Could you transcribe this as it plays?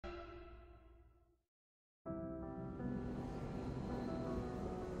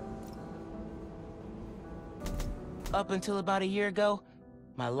Up until about a year ago,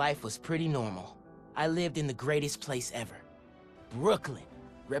 my life was pretty normal. I lived in the greatest place ever. Brooklyn.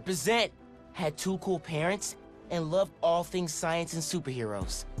 Represent. Had 2 cool parents, and loved all things science and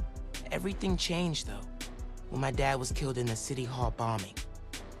superheroes. Everything changed, though, when my dad was killed in the City Hall bombing.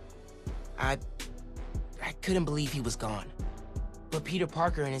 I couldn't believe he was gone. But Peter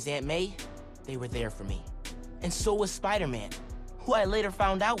Parker and his Aunt May, they were there for me. And so was Spider-Man, who I later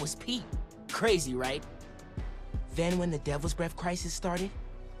found out was Pete. Crazy, right? Then when the Devil's Breath crisis started,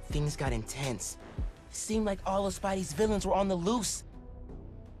 things got intense. It seemed like all of Spidey's villains were on the loose.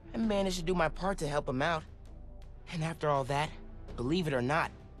 I managed to do my part to help him out. And after all that, believe it or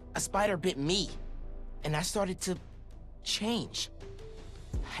not, a spider bit me. And I started to change.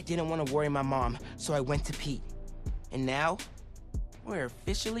 I didn't want to worry my mom, so I went to Pete. And now, we're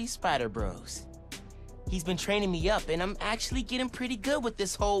officially Spider Bros. He's been training me up, and I'm actually getting pretty good with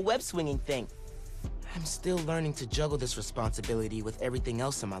this whole web-swinging thing. I'm still learning to juggle this responsibility with everything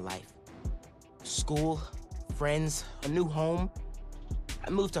else in my life. School, friends, a new home. I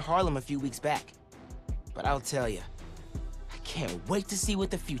moved to Harlem a few weeks back. But I'll tell you, I can't wait to see what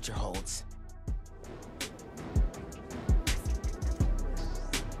the future holds.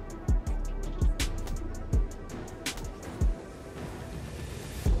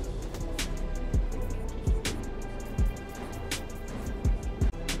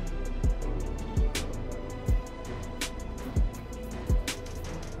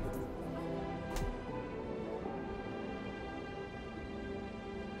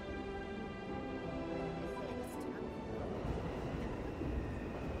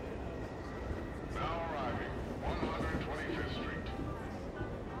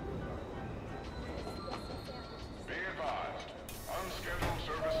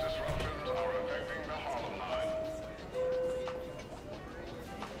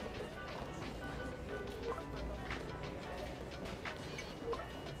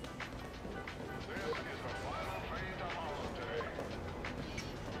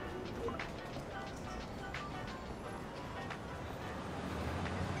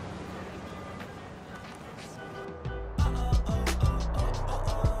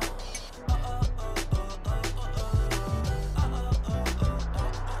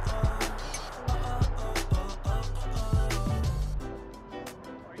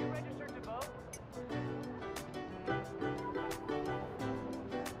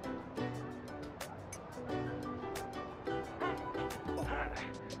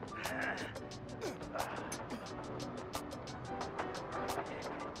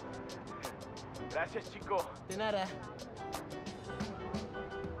 Gracias, chico. De nada.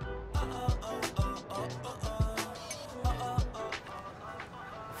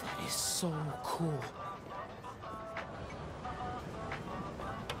 That is so cool.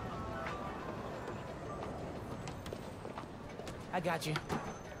 I got you.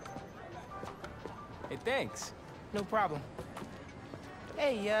 Hey, thanks. No problem.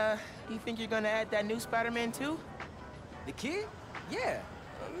 Hey, you think you're gonna add that new Spider-Man too? The kid? Yeah,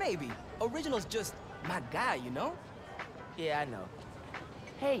 maybe. Original's just my guy, you know? Yeah, I know.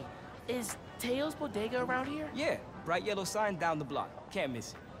 Hey, is Teo's Bodega around here? Yeah, bright yellow sign down the block. Can't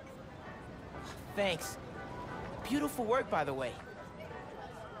miss it. Thanks. Beautiful work, by the way.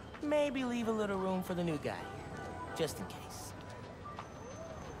 Maybe leave a little room for the new guy, just in case.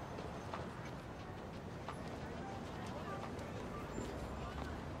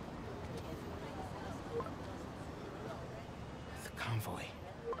 The convoy.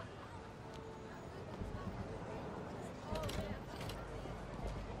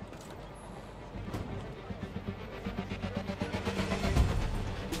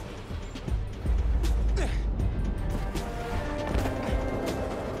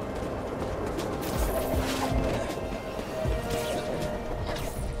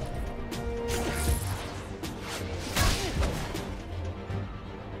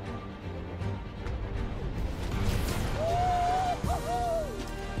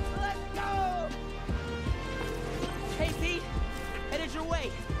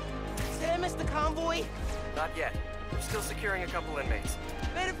 Not yet. We're still securing a couple inmates.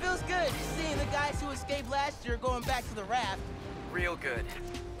 Man, it feels good seeing the guys who escaped last year going back to the raft. Real good.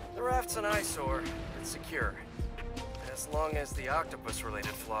 The raft's an eyesore, but secure. As long as the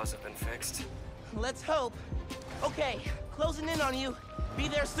octopus-related flaws have been fixed. Let's hope. Okay, closing in on you. Be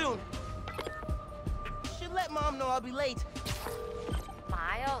there soon. Should let Mom know I'll be late.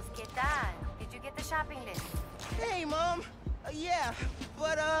 Miles, ¿qué tal? Did you get the shopping list? Hey, Mom. Yeah,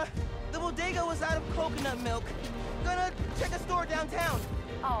 but, the bodega was out of coconut milk. Gonna check a store downtown.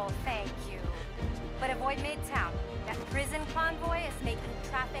 Oh, thank you. But avoid Midtown. That prison convoy is making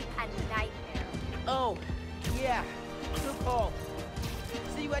traffic a nightmare. Oh, Yeah, good call.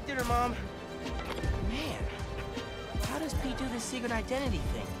 See you at dinner, Mom. Man, how does Pete do this secret identity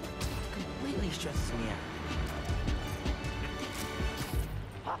thing? Completely stresses me out.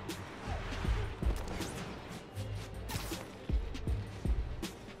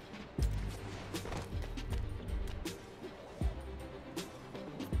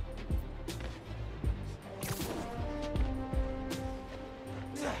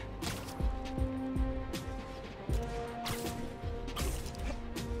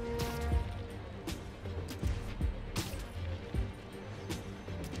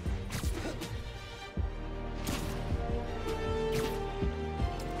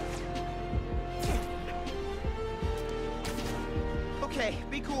 Okay,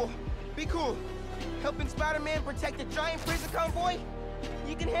 be cool. Be cool. Helping Spider-Man protect a giant prison convoy?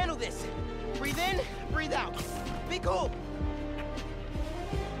 You can handle this. Breathe in, breathe out. Be cool.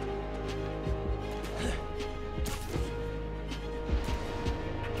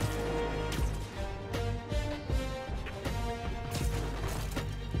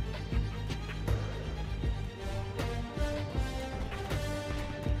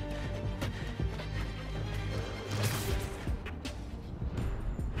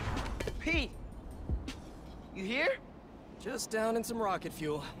 Pete! You here? Just down in some rocket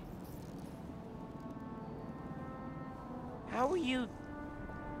fuel. How are you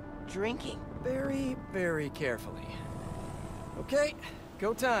drinking? Very, very carefully. Okay,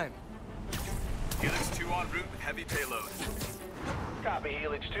 go time. Helix 2 en route with heavy payload. Copy,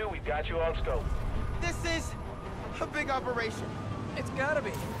 Helix 2. We've got you on scope. This is a big operation. It's gotta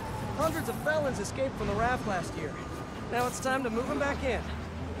be. Hundreds of felons escaped from the raft last year. Now it's time to move them back in.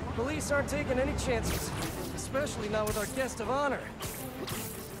 Police aren't taking any chances, especially not with our guest of honor.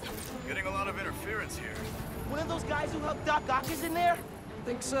 Getting a lot of interference here. One of those guys who helped Doc Ock is in there?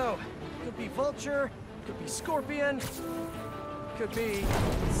 Think so. Could be Vulture, could be Scorpion, could be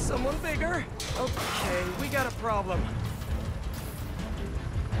someone bigger. Okay, we got a problem.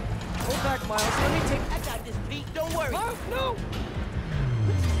 Hold back, Miles. Let me take... I got this, Pete. Don't worry. Miles, no!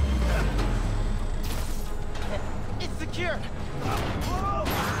 It's secure.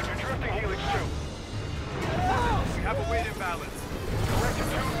 You're drifting, Helix 2. We have a weight imbalance. Direction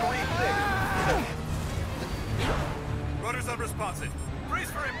 236. Rudder's unresponsive.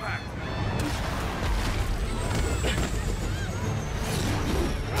 Brace for impact.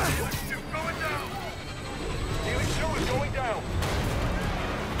 Helix 2 going down. Helix 2 is going down.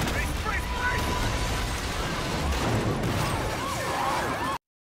 Brace, brace, brace!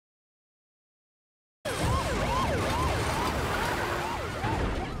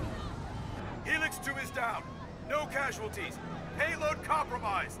 Helix 2 is down. No casualties. Payload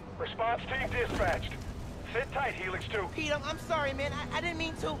compromised. Response team dispatched. Sit tight, Helix 2. Pete, I'm sorry, man. I didn't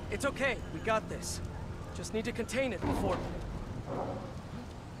mean to. It's okay. We got this. Just need to contain it before...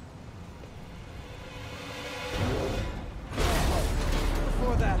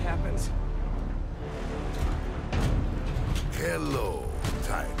 Before that happens. Hello,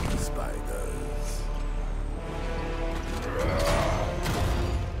 tiny spiders.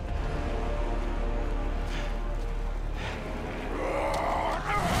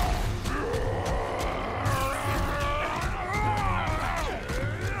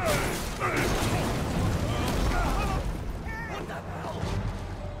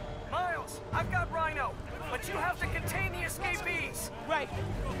 Miles, I've got Rhino, but you have to contain the escapees. Right.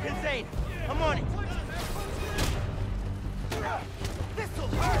 Insane. I'm on it. This'll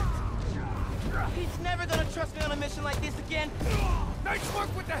hurt. He's never gonna trust me on a mission like this again. Nice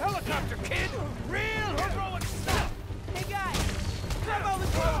work with the helicopter, kid. Real heroic stuff. Hey, guys. Grab all this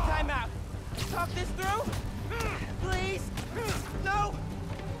for a timeout. Talk this through? Please? No?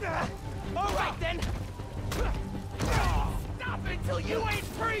 All right, then. Stop it till you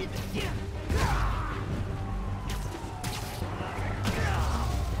ain't breathing.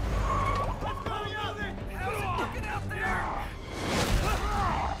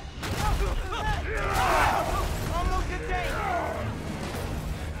 Almost contained.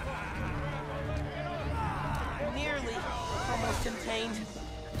 Nearly almost contained.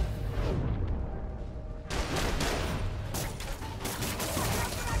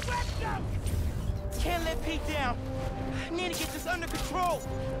 Can't let Pete down. Need to get this under control.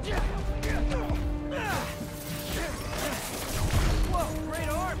 Whoa, great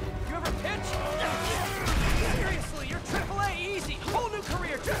arm. You ever pitch? Seriously, you're AAA easy. Whole new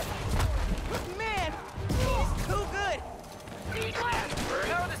career. Man, he's too good.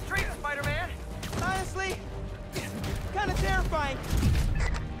 Power the street, Spider-Man. Honestly, kind of terrifying.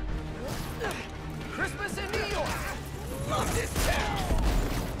 Christmas in New York. Love this town.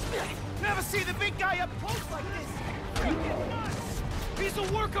 Never see the big guy up close like this.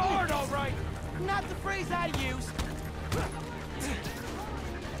 You work hard, all right. Not the phrase I'd use.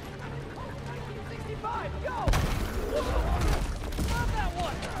 65, go! Love that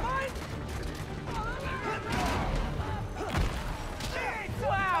one. Mine?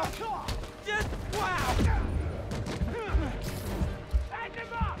 Wow! Just wow! Back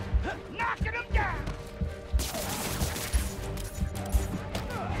him up! Knocking him down!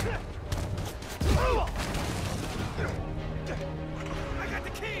 I got the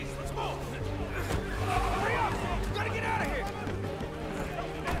keys! Let's move! Hurry up! We gotta get out of here!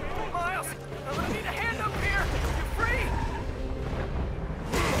 Miles, I'm gonna need a hand up here. You free?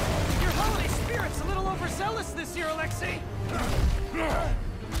 Your holiday spirit's a little overzealous this year, Alexei.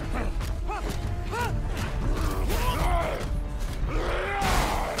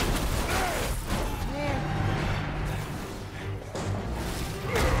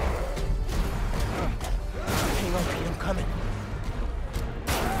 Hang on, Pete, I'm coming.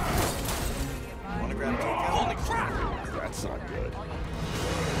 Wanna grab a takeout? Holy crap! That's not good.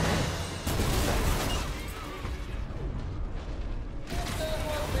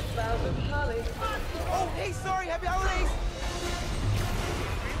 Oh, hey, sorry, happy holidays!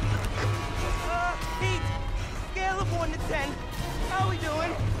 Pete, scale of 1 to 10. How we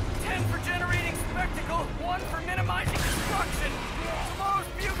doing? 10 for generating spectacle, 1 for minimizing destruction. Tomorrow's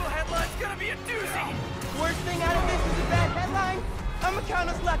bugle headline's gonna be a doozy. Worst thing out of this is a bad headline. I'ma count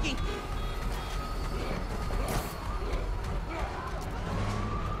us lucky.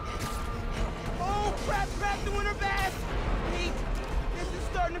 Oh, crap, doing her best! Pete, this is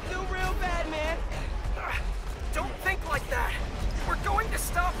starting to feel real bad, man. Don't think like that. We're going to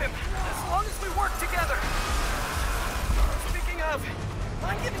stop him, as long as we work together. Speaking of,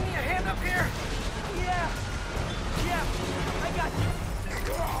 mind giving me a hand up here? Yeah, I got you.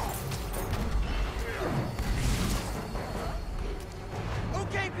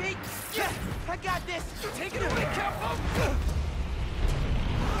 Okay, Pete. Yeah, I got this. Take it away, Capo!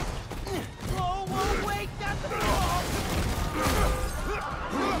 Whoa, wait, that's the ball.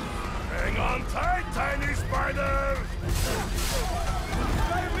 Hang on tight, tiny spider!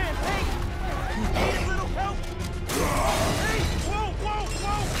 Spider-Man, hey! Need a little help? Hey! Whoa!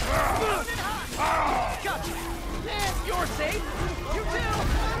 Gotcha. Man, you're safe! You too!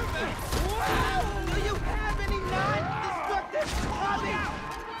 Wow! Do you have any non-destructive hobbies?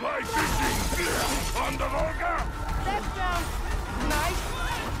 Fly fishing! On the Volga! That sounds nice!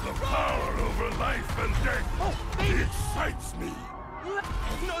 The power over life and death! Oh, baby! Excites me!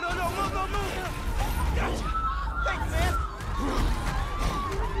 No, move! Gotcha! Thanks, man!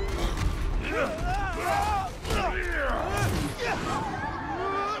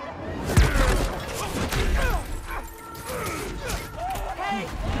 Hey!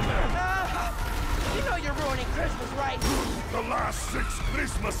 You know you're ruining Christmas, right? The last 6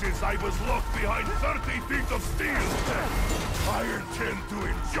 Christmases I was locked behind 30 feet of steel! I intend to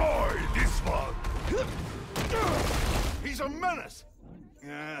enjoy this one! He's a menace!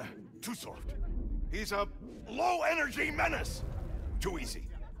 Too soft. He's a low-energy menace! Too easy.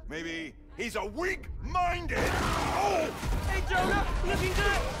 Maybe he's a weak-minded... Oh! Hey, Jonah! Looking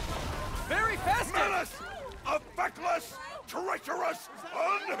good! Very festive! Menace! A feckless, treacherous,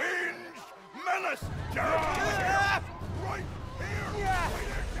 unhinged menace! Ah! Right here! Yeah!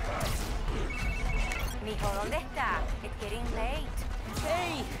 Mijo, ¿dónde está? It's getting late.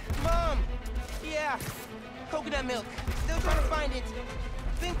 Hey, Mom! Yeah, coconut milk. Still trying to find it.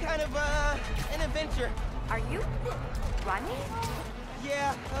 Been kind of, an adventure. Are you running?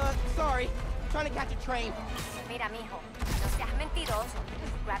 Yeah, sorry. Trying to catch a train. Mira, mijo, no seas mentiroso.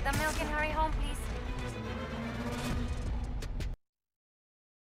 Grab the milk and hurry home, please.